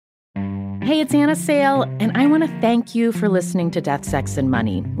Hey, it's Anna Sale, and I want to thank you for listening to Death, Sex, and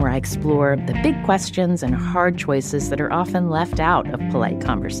Money, where I explore the big questions and hard choices that are often left out of polite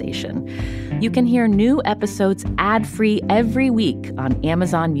conversation. You can hear new episodes ad-free every week on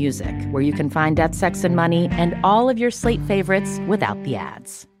Amazon Music, where you can find Death, Sex, and Money and all of your Slate favorites without the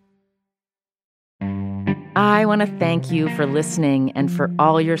ads. I want to thank you for listening and for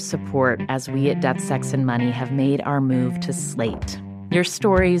all your support as we at Death, Sex, and Money have made our move to Slate. Your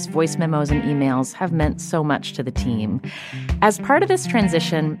stories, voice memos, and emails have meant so much to the team. As part of this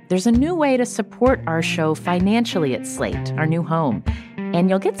transition, there's a new way to support our show financially at Slate, our new home, and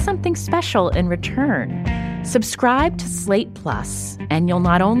you'll get something special in return. Subscribe to Slate Plus, and you'll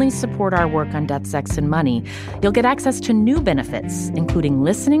not only support our work on Death, Sex, and Money, you'll get access to new benefits, including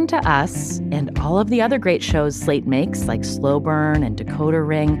listening to us and all of the other great shows Slate makes, like Slow Burn and Decoder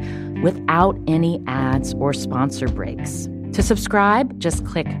Ring, without any ads or sponsor breaks. To subscribe, just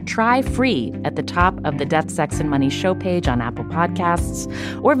click Try Free at the top of the Death, Sex, and Money show page on Apple Podcasts,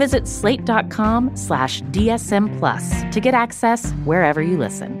 or visit slate.com/DSM Plus to get access wherever you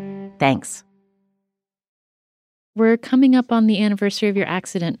listen. Thanks. We're coming up on the anniversary of your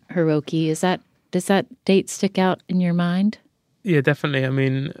accident, Hiroki. Does that date stick out in your mind? Yeah, definitely. I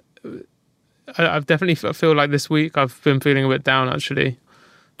mean, I've definitely feel like this week I've been feeling a bit down, actually.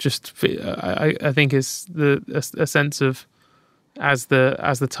 I think it's a sense of as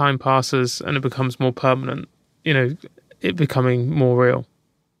the time passes and it becomes more permanent, it becoming more real.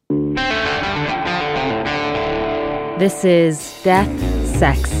 This is Death,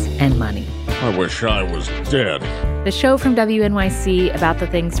 Sex, and Money. I wish I was dead. The show from WNYC about the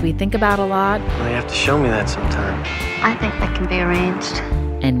things we think about a lot. Well, you have to show me that sometime. I think that can be arranged.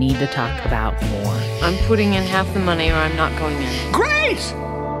 And need to talk about more. I'm putting in half the money or I'm not going in. Great!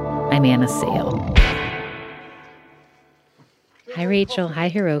 I'm Anna Sale. Hi, Rachel. Hi,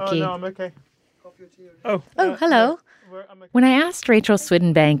 Hiroki. Oh, no, I'm okay. Oh, hello. When I asked Rachel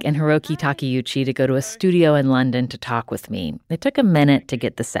Swiddenbank and Hiroki Takeuchi to go to a studio in London to talk with me, it took a minute to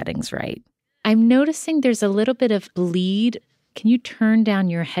get the settings right. I'm noticing there's a little bit of bleed. Can you turn down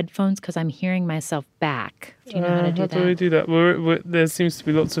your headphones? Because I'm hearing myself back. Do you know how to do that? How do we do that? There seems to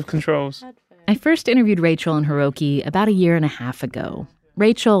be lots of controls. I first interviewed Rachel and Hiroki about 1.5 years ago.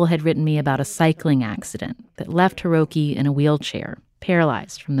 Rachel had written me about a cycling accident that left Hiroki in a wheelchair,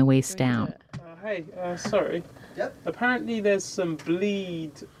 paralyzed from the waist down. Sorry. Yep. Apparently there's some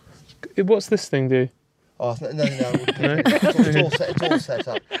bleed. What's this thing do? Oh, no. It's all set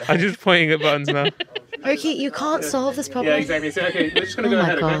up. I'm just pointing at buttons now. Hiroki, you can't solve this problem. Yeah, exactly. So, okay, we're just going to go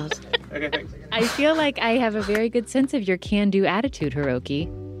ahead, God. Okay, thanks. I feel like I have a very good sense of your can-do attitude, Hiroki.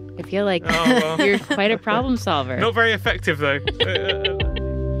 I feel like you're quite a problem solver. Not very effective, though.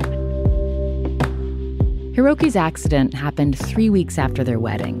 Hiroki's accident happened 3 weeks after their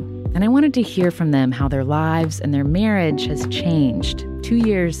wedding, and I wanted to hear from them how their lives and their marriage has changed 2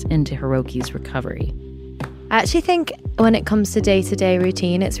 years into Hiroki's recovery. I actually think when it comes to day-to-day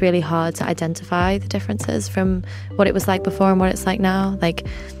routine, it's really hard to identify the differences from what it was like before and what it's like now. Like,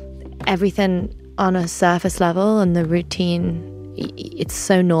 everything on a surface level and the routine, it's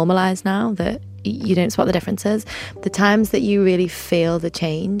so normalized now that you don't spot the differences. The times that you really feel the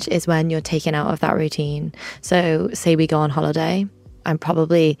change is when you're taken out of that routine. So say we go on holiday, I'm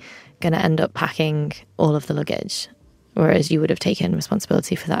probably going to end up packing all of the luggage, whereas you would have taken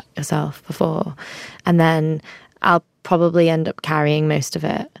responsibility for that yourself before. And then I'll probably end up carrying most of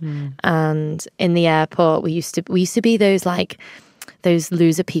it. And in the airport, we used to be those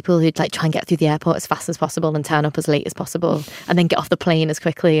loser people who'd try and get through the airport as fast as possible and turn up as late as possible and then get off the plane as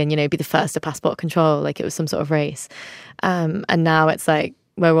quickly and, be the first to passport control, like it was some sort of race. And now it's like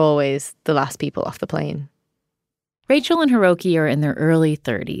we're always the last people off the plane. Rachel and Hiroki are in their early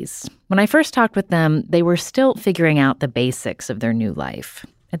 30s. When I first talked with them, they were still figuring out the basics of their new life.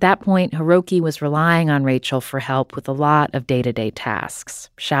 At that point, Hiroki was relying on Rachel for help with a lot of day-to-day tasks,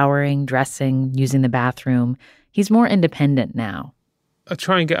 showering, dressing, using the bathroom. He's more independent now. I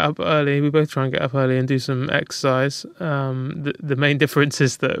try and get up early. We both try and get up early and do some exercise. The main difference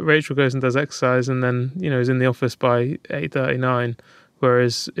is that Rachel goes and does exercise and then, is in the office by 8:39.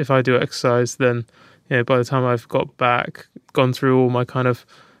 Whereas if I do exercise, then, by the time I've got back, gone through all my kind of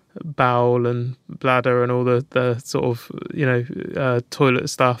bowel and bladder and all the sort of, toilet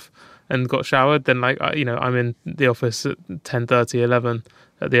stuff and got showered, then I'm in the office at 10:30, 11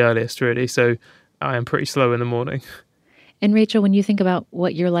 at the earliest, really. So I am pretty slow in the morning. And Rachel, when you think about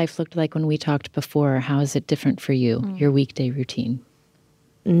what your life looked like when we talked before, how is it different for you, your weekday routine?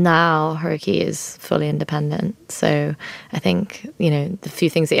 Now, Hiroki is fully independent. So I think, the few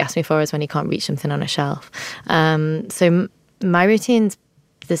things that he asked me for is when he can't reach something on a shelf. So my routine's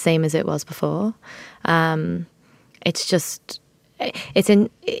the same as it was before. It's just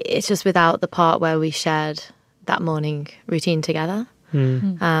without the part where we shared that morning routine together,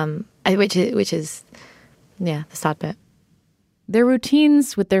 which is the sad bit. Their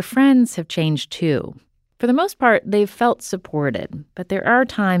routines with their friends have changed too. For the most part, they've felt supported, but there are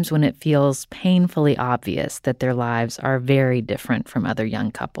times when it feels painfully obvious that their lives are very different from other young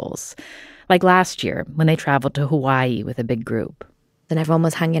couples. Like last year, when they traveled to Hawaii with a big group. Then everyone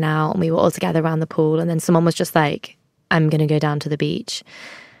was hanging out and we were all together around the pool, and then someone was just like, I'm going to go down to the beach.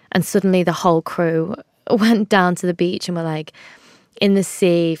 And suddenly the whole crew went down to the beach and were like in the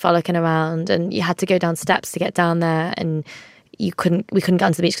sea, frolicking around, and you had to go down steps to get down there, and we couldn't get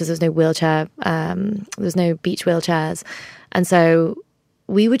onto the beach because there was no wheelchair, there was no beach wheelchairs. And so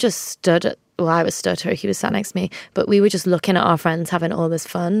we were just I was stood, he was sat next to me, but we were just looking at our friends having all this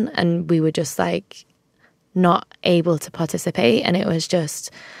fun, and we were just like not able to participate. And it was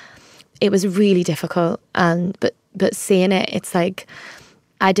really difficult. And but seeing it, it's like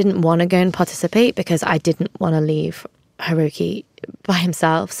I didn't want to go and participate because I didn't want to leave Hiroki by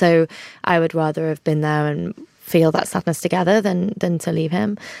himself. So I would rather have been there and feel that sadness together than to leave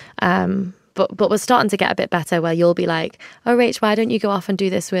him. But we're starting to get a bit better where you'll be like, oh, Rach, why don't you go off and do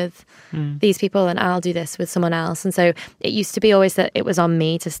this with these people, and I'll do this with someone else. And so it used to be always that it was on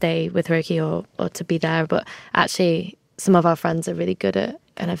me to stay with Hiroki or to be there. But actually, some of our friends are really good at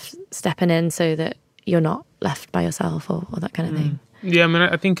kind of stepping in so that you're not left by yourself or that kind of thing. Yeah, I mean,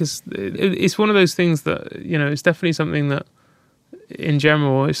 I think it's one of those things that, you know, it's definitely something that in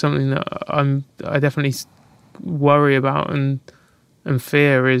general is something that I definitely worry about and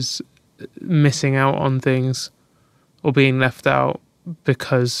fear is missing out on things or being left out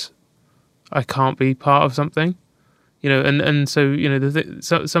because I can't be part of something, you know, and so, you know,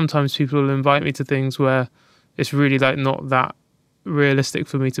 sometimes people will invite me to things where it's really like not that realistic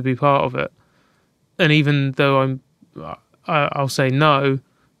for me to be part of it, and even though I'll say no,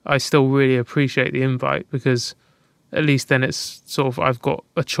 I still really appreciate the invite because at least then it's sort of I've got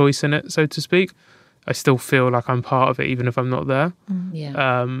a choice in it, so to speak. I still feel like I'm part of it, even if I'm not there.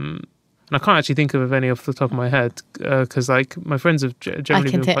 Yeah. And I can't actually think of any off the top of my head because, like, my friends have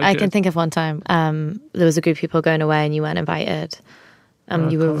generally been quite good. I can think of one time. There was a group of people going away and you weren't invited.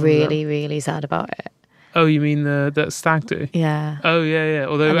 You were really, really sad about it. Oh, you mean that stag do? Yeah. Oh, yeah.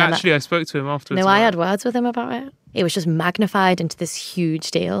 Although actually, I spoke to him afterwards. No, I had words with him about it. It was just magnified into this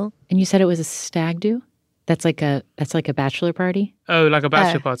huge deal. And you said it was a stag do? That's like a bachelor party? Oh, like a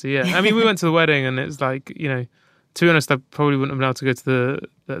bachelor party, yeah. I mean, we went to the wedding and it's like, you know, to be honest, I probably wouldn't have been able to go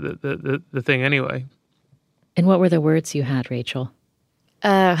to the thing anyway. And what were the words you had, Rachel?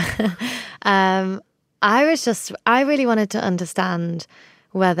 I really wanted to understand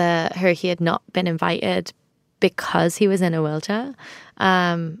whether he had not been invited because he was in a wheelchair.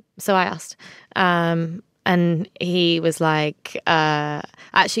 So I asked. And he was like,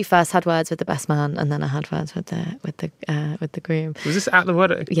 actually first had words with the best man, and then I had words with the groom. Was this at the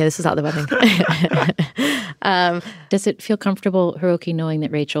wedding? Yeah, this was at the wedding. Does it feel comfortable, Hiroki, knowing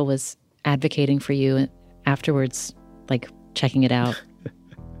that Rachel was advocating for you afterwards, like checking it out?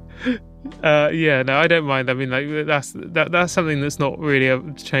 Yeah, no, I don't mind. I mean, like that's something that's not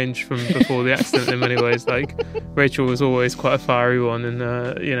really changed from before the accident in many ways. Like Rachel was always quite a fiery one, and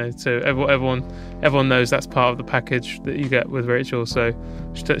you know, so everyone knows that's part of the package that you get with Rachel. So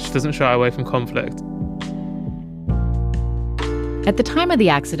she doesn't shy away from conflict. At the time of the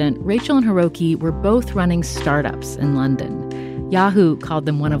accident, Rachel and Hiroki were both running startups in London. Yahoo called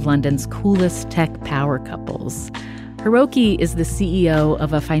them one of London's coolest tech power couples. Hiroki is the CEO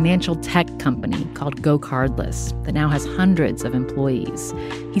of a financial tech company called Go Cardless that now has hundreds of employees.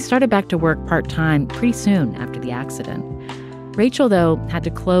 He started back to work part-time pretty soon after the accident. Rachel, though, had to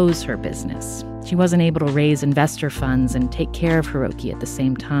close her business. She wasn't able to raise investor funds and take care of Hiroki at the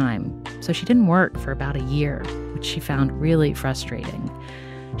same time, so she didn't work for about a year, which she found really frustrating.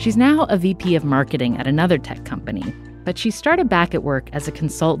 She's now a VP of marketing at another tech company, but she started back at work as a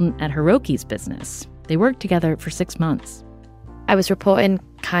consultant at Hiroki's business. They worked together for 6 months. I was reporting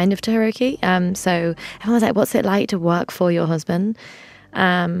kind of to Hiroki. So everyone was like, what's it like to work for your husband?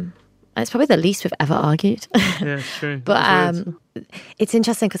 It's probably the least we've ever argued. Yeah, true. But it's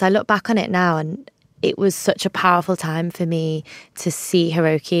interesting because I look back on it now and it was such a powerful time for me to see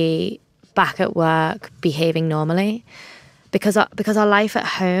Hiroki back at work behaving normally. Because our life at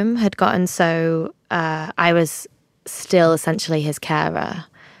home had gotten so... I was still essentially his carer.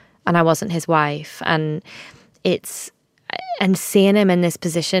 And I wasn't his wife. And seeing him in this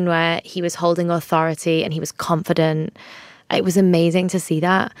position where he was holding authority and he was confident it was amazing to see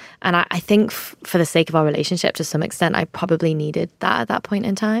that. And I think for the sake of our relationship, to some extent, I probably needed that at that point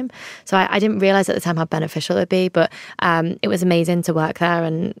in time. So I didn't realize at the time how beneficial it would be, but it was amazing to work there.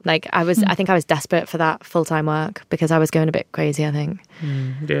 And like I think I was desperate for that full-time work because I was going a bit crazy, I think.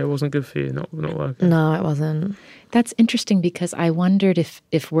 Yeah, it wasn't good for you, not working. No, it wasn't. That's interesting because I wondered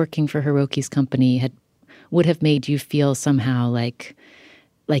if working for Hiroki's company would have made you feel somehow like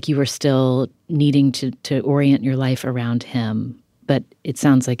you were still needing to orient your life around him. But it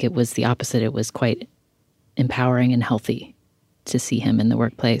sounds like it was the opposite. It was quite empowering and healthy to see him in the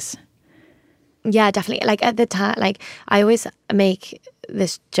workplace. Yeah, definitely. Like at the time, like I always make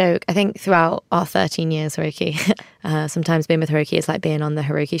this joke, I think throughout our 13 years, Hiroki, sometimes being with Hiroki is like being on the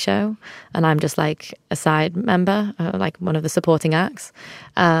Hiroki show. And I'm just like a side member, like one of the supporting acts.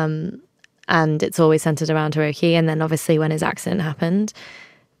 And it's always centered around Hiroki. And then obviously when his accident happened,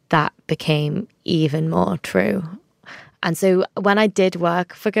 that became even more true. And so when I did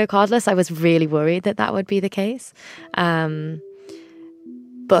work for Go Cardless, I was really worried that would be the case. But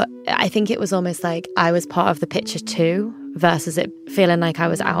I think it was almost like I was part of the picture too, versus it feeling like I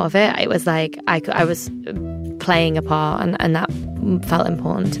was out of it. It was like I was playing a part, and that felt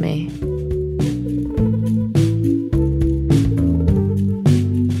important to me.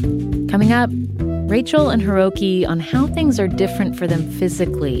 Coming up, Rachel and Hiroki on how things are different for them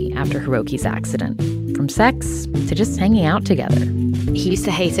physically after Hiroki's accident, from sex to just hanging out together. He used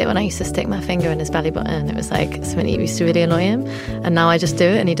to hate it when I used to stick my finger in his belly button. It was like something that used to really annoy him. And now I just do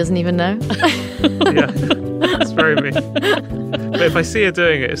it and he doesn't even know. Yeah, that's very me. But if I see her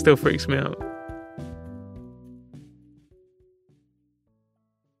doing it, it still freaks me out.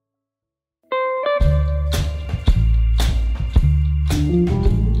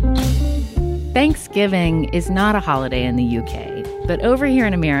 Thanksgiving is not a holiday in the UK, but over here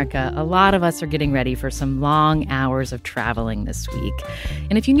in America, a lot of us are getting ready for some long hours of traveling this week.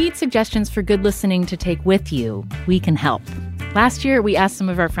 And if you need suggestions for good listening to take with you, we can help. Last year, we asked some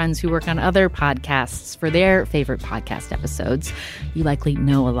of our friends who work on other podcasts for their favorite podcast episodes. You likely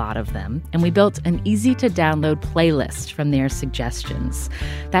know a lot of them. And we built an easy-to-download playlist from their suggestions.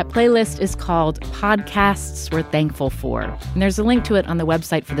 That playlist is called Podcasts We're Thankful For. And there's a link to it on the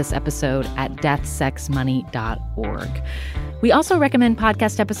website for this episode at deathsexmoney.org. We also recommend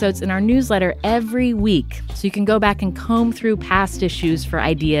podcast episodes in our newsletter every week, so you can go back and comb through past issues for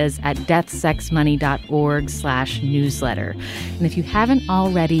ideas at deathsexmoney.org/newsletter. And if you haven't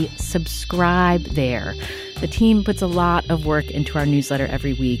already, subscribe there. The team puts a lot of work into our newsletter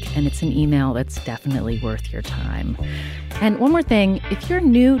every week, and it's an email that's definitely worth your time. And one more thing, if you're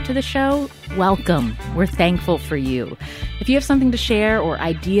new to the show, welcome. We're thankful for you. If you have something to share or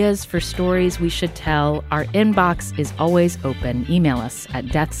ideas for stories we should tell, our inbox is always open. Email us at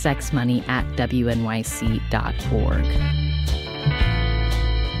deathsexmoney@wnyc.org.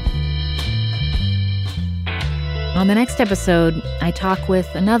 On the next episode, I talk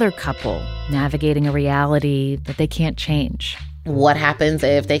with another couple navigating a reality that they can't change. What happens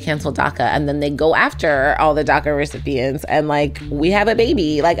if they cancel DACA and then they go after all the DACA recipients and, like, we have a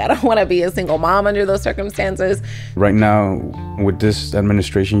baby? Like, I don't want to be a single mom under those circumstances. Right now, with this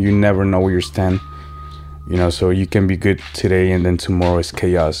administration, you never know where you stand. You know, so you can be good today and then tomorrow is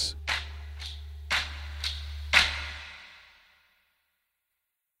chaos.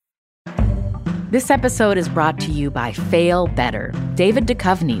 This episode is brought to you by Fail Better, David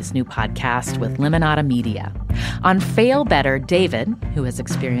Duchovny's new podcast with Limonada Media. On Fail Better, David, who has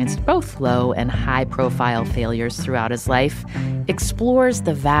experienced both low and high-profile failures throughout his life, explores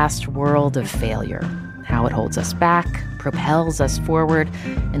the vast world of failure, how it holds us back, propels us forward,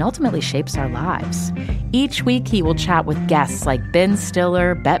 and ultimately shapes our lives. Each week, he will chat with guests like Ben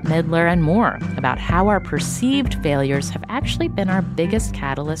Stiller, Bette Midler, and more about how our perceived failures have actually been our biggest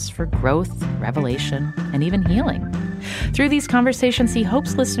catalysts for growth, revelation, and even healing. Through these conversations, he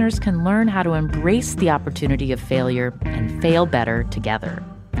hopes listeners can learn how to embrace the opportunity of failure and fail better together.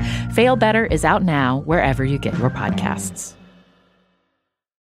 Fail Better is out now wherever you get your podcasts.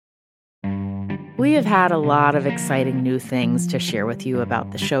 We have had a lot of exciting new things to share with you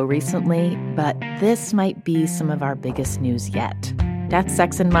about the show recently, but this might be some of our biggest news yet. Death,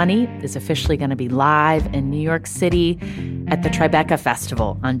 Sex, and Money is officially going to be live in New York City at the Tribeca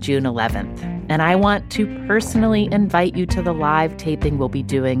Festival on June 11th. And I want to personally invite you to the live taping we'll be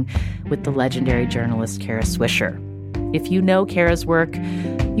doing with the legendary journalist Kara Swisher. If you know Kara's work,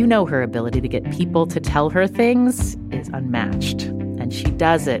 you know her ability to get people to tell her things is unmatched. And she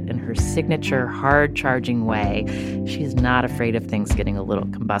does it in her signature hard-charging way. She's not afraid of things getting a little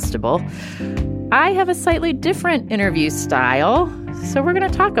combustible. I have a slightly different interview style, so we're going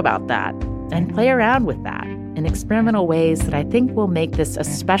to talk about that and play around with that in experimental ways that I think will make this a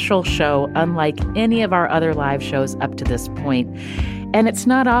special show unlike any of our other live shows up to this point. And it's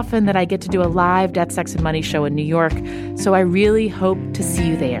not often that I get to do a live Death, Sex, and Money show in New York, so I really hope to see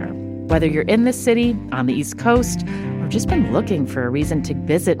you there. Whether you're in the city, on the East Coast, or just been looking for a reason to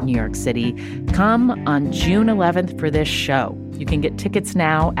visit New York City, come on June 11th for this show. You can get tickets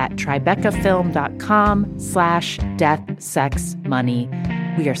now at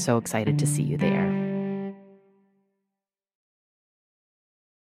tribecafilm.com/deathsexmoney. We are so excited to see you there.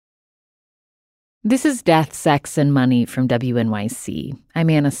 This is Death, Sex, and Money from WNYC. I'm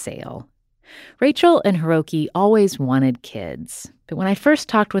Anna Sale. Rachel and Hiroki always wanted kids. But when I first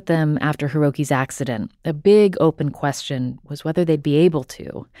talked with them after Hiroki's accident, a big open question was whether they'd be able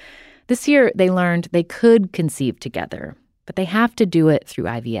to. This year, they learned they could conceive together, but they have to do it through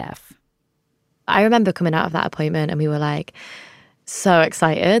IVF. I remember coming out of that appointment and we were like so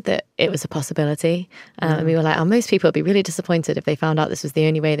excited that it was a possibility. And we were like, most people would be really disappointed if they found out this was the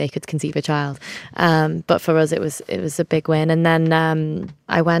only way they could conceive a child. But for us, it was a big win. And then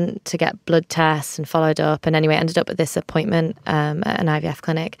I went to get blood tests and followed up. And anyway, ended up at this appointment at an IVF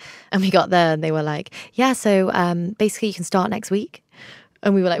clinic. And we got there and they were like, yeah, so basically you can start next week.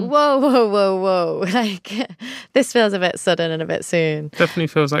 And we were like, whoa. Like, this feels a bit sudden and a bit soon. Definitely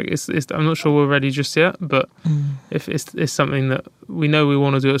feels like it's I'm not sure we're ready just yet, but if it's something that we know we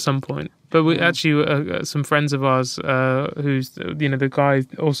want to do at some point. But we actually, some friends of ours, who's, the guy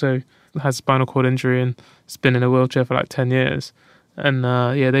also has spinal cord injury and has been in a wheelchair for like 10 years. And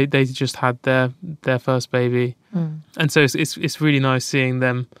they just had their first baby. And so it's really nice seeing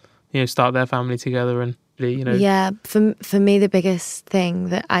them, start their family together and, Yeah, for me, the biggest thing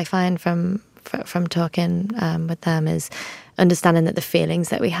that I find from talking with them is understanding that the feelings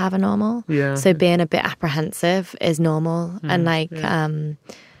that we have are normal. Yeah. So being a bit apprehensive is normal, and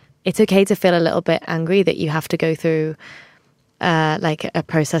it's okay to feel a little bit angry that you have to go through like a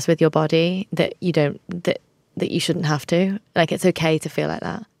process with your body that you don't that you shouldn't have to. Like, it's okay to feel like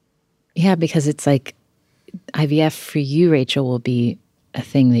that. Yeah, because it's like IVF for you, Rachel, will be a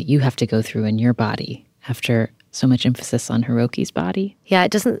thing that you have to go through in your body after so much emphasis on Hiroki's body. Yeah,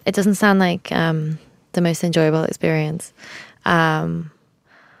 it doesn't sound like the most enjoyable experience. And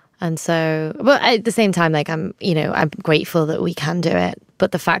so, but at the same time, like I'm grateful that we can do it.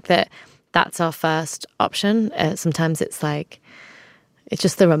 But the fact that that's our first option, sometimes it's like, it's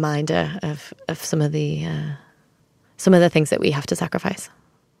just the reminder of some of the things that we have to sacrifice.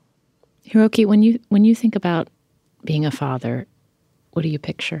 Hiroki, when you think about being a father, what do you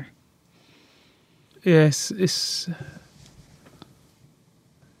picture? Yes, it's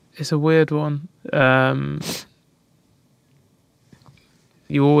a weird one.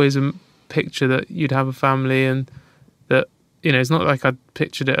 You always picture that you'd have a family, and that it's not like I'd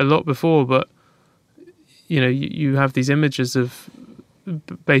pictured it a lot before, but you have these images of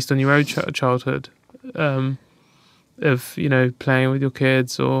based on your own childhood, of playing with your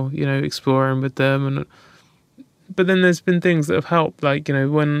kids or exploring with them, and. But then there's been things that have helped, like,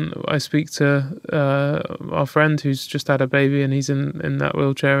 when I speak to our friend who's just had a baby and he's in that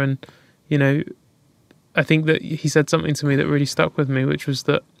wheelchair, and, I think that he said something to me that really stuck with me, which was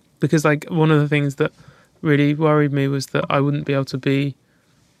that, because, like, one of the things that really worried me was that I wouldn't be able to be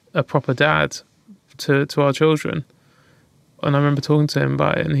a proper dad to our children. And I remember talking to him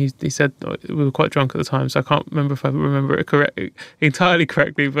about it, and he said, we were quite drunk at the time, so I can't remember if I remember it entirely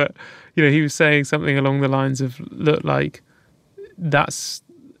correctly, but he was saying something along the lines of, look, like, that's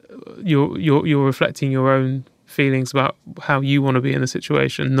you're reflecting your own feelings about how you want to be in the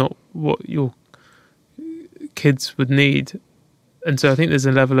situation, not what your kids would need. And so I think there's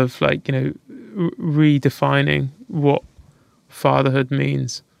a level of, like, redefining what fatherhood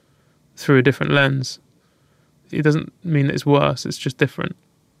means through a different lens. It doesn't mean that it's worse, it's just different.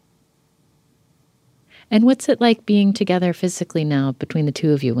 And what's it like being together physically now between the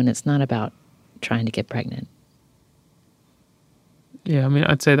two of you when it's not about trying to get pregnant? Yeah, I mean,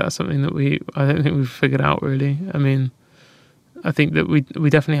 I'd say that's something that I don't think we've figured out, really. I mean, I think that we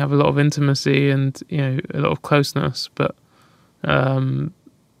definitely have a lot of intimacy and, a lot of closeness, but I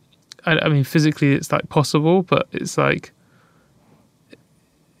mean, physically it's like possible, but it's like,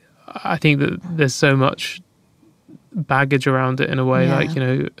 I think that there's so much baggage around it in a way, like,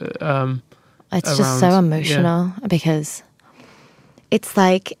 it's just so emotional, because it's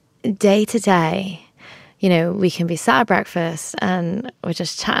like day to day, we can be sat at breakfast and we're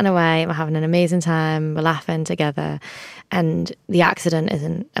just chatting away, we're having an amazing time, we're laughing together, and the accident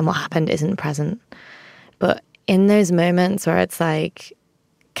and what happened isn't present. But in those moments where it's like,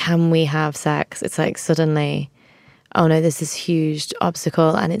 can we have sex? It's like suddenly, oh no, there's this huge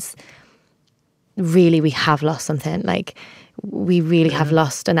obstacle, and really we have lost something. Like, we really have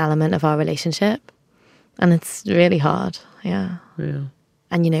lost an element of our relationship. And it's really hard. Yeah. Yeah.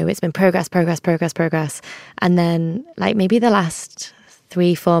 And, it's been progress. And then, like, maybe the last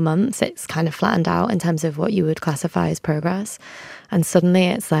 3-4 months, it's kind of flattened out in terms of what you would classify as progress. And suddenly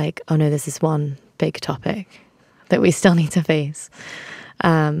it's like, oh no, this is one big topic that we still need to face.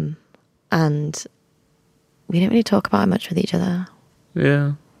 And we don't really talk about it much with each other.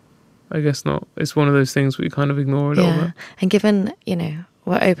 Yeah. I guess not. It's one of those things we kind of ignore a little bit. And given,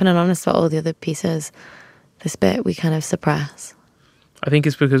 we're open and honest about all the other pieces, this bit we kind of suppress. I think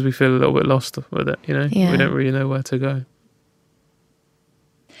it's because we feel a little bit lost with it, Yeah. We don't really know where to go.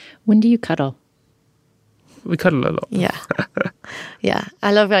 When do you cuddle? We cuddle a lot. Yeah. Yeah.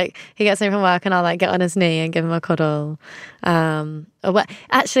 I love, like, he gets home from work and I'll, like, get on his knee and give him a cuddle.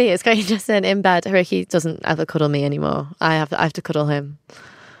 Actually, it's quite interesting. In bed, Hiroki doesn't ever cuddle me anymore. I have to cuddle him.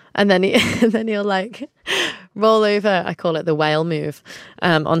 And then he'll like roll over. I call it the whale move,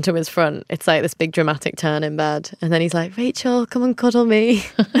 onto his front. It's like this big dramatic turn in bed, and then he's like, "Rachel, come and cuddle me."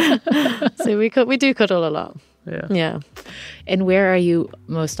 So we do cuddle a lot. Yeah. Yeah. And where are you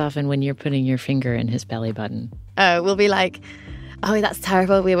most often when you're putting your finger in his belly button? We'll be like, "Oh, that's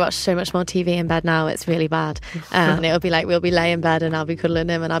terrible. We watch so much more TV in bed now. It's really bad." And it'll be like, we'll be laying in bed and I'll be cuddling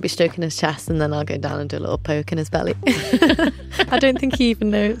him and I'll be stroking his chest and then I'll go down and do a little poke in his belly. I don't think he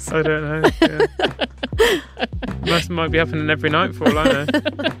even knows. I don't know. Yeah. might be happening every night for all I know.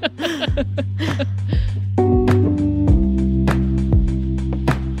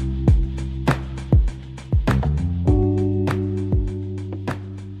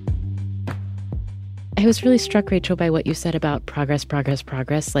 I was really struck, Rachel, by what you said about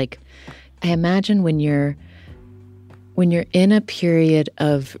progress. Like, I imagine when you're in a period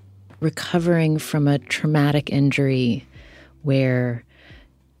of recovering from a traumatic injury where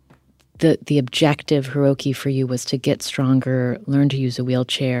the objective, Hiroki, for you was to get stronger, learn to use a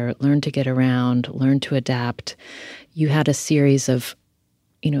wheelchair, learn to get around, learn to adapt. You had a series of,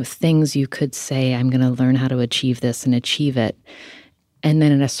 things you could say, I'm going to learn how to achieve this and achieve it. And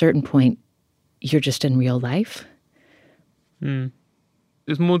then at a certain point, you're just in real life.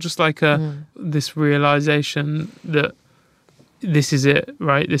 It's more just like this realization that this is it,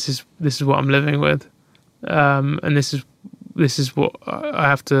 right? This is what I'm living with, and this is what I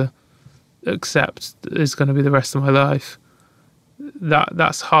have to accept is going to be the rest of my life.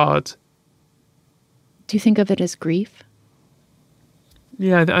 That's hard. Do you think of it as grief?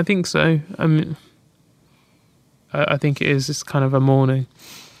 Yeah, I think so. I mean, I think it is. It's kind of a mourning.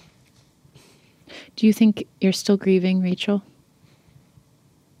 Do you think you're still grieving, Rachel?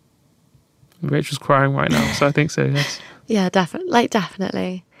 Rachel's crying right now, so I think so, yes. Yeah,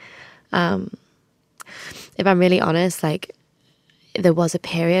 definitely. If I'm really honest, like, there was a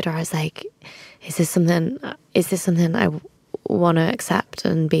period where I was like, is this something I want to accept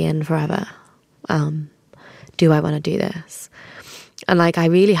and be in forever? Do I want to do this? And, like, I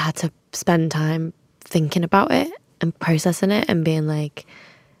really had to spend time thinking about it and processing it and being like,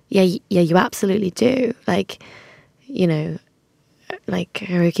 yeah, you absolutely do. Like, like,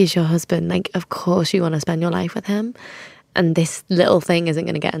 Hiroki's your husband. Like, of course you want to spend your life with him. And this little thing isn't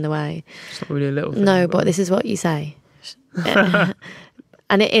going to get in the way. It's not really a little thing. No, but this is what you say.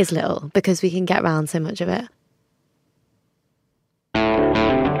 And it is little because we can get around so much of it.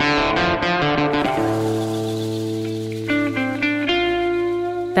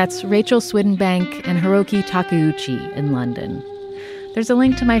 That's Rachel Swiddenbank and Hiroki Takeuchi in London. There's a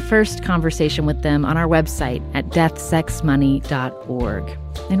link to my first conversation with them on our website at deathsexmoney.org.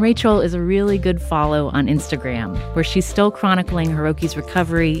 And Rachel is a really good follow on Instagram, where she's still chronicling Hiroki's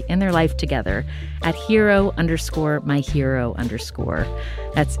recovery and their life together at hero_myhero_.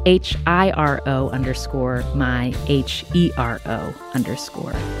 That's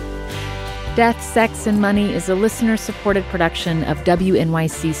HIRO_myHERO_. Death, Sex, and Money is a listener-supported production of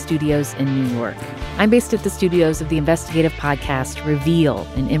WNYC Studios in New York. I'm based at the studios of the investigative podcast Reveal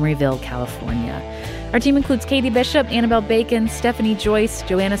in Emeryville, California. Our team includes Katie Bishop, Annabelle Bacon, Stephanie Joyce,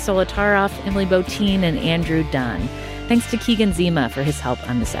 Joanna Solotaroff, Emily Botine, and Andrew Dunn. Thanks to Keegan Zima for his help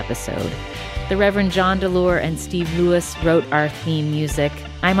on this episode. The Reverend John DeLure and Steve Lewis wrote our theme music.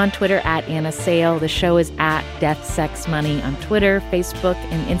 I'm on Twitter at Anna Sale. The show is at Death, Sex, Money on Twitter, Facebook,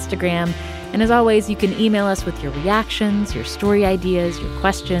 and Instagram. And as always, you can email us with your reactions, your story ideas, your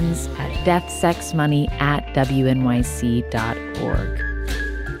questions at deathsexmoney@wnyc.org.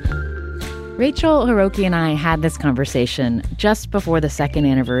 Rachel, Hiroki, and I had this conversation just before the second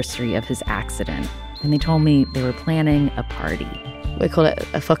anniversary of his accident, and they told me they were planning a party. We call it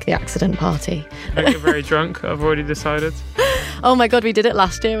a fuck the accident party. I get very drunk, I've already decided. Oh my God, we did it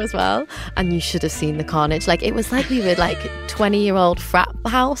last year as well. And you should have seen the carnage. Like, it was like we were like 20-year-old frat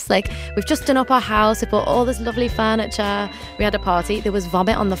house. Like, we've just done up our house. We bought all this lovely furniture. We had a party. There was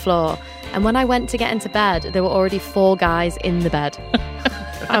vomit on the floor. And when I went to get into bed, there were already 4 guys in the bed.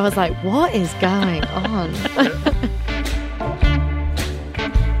 I was like, what is going on?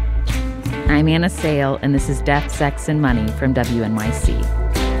 I'm Anna Sale, and this is Death, Sex, and Money from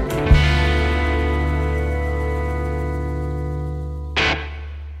WNYC.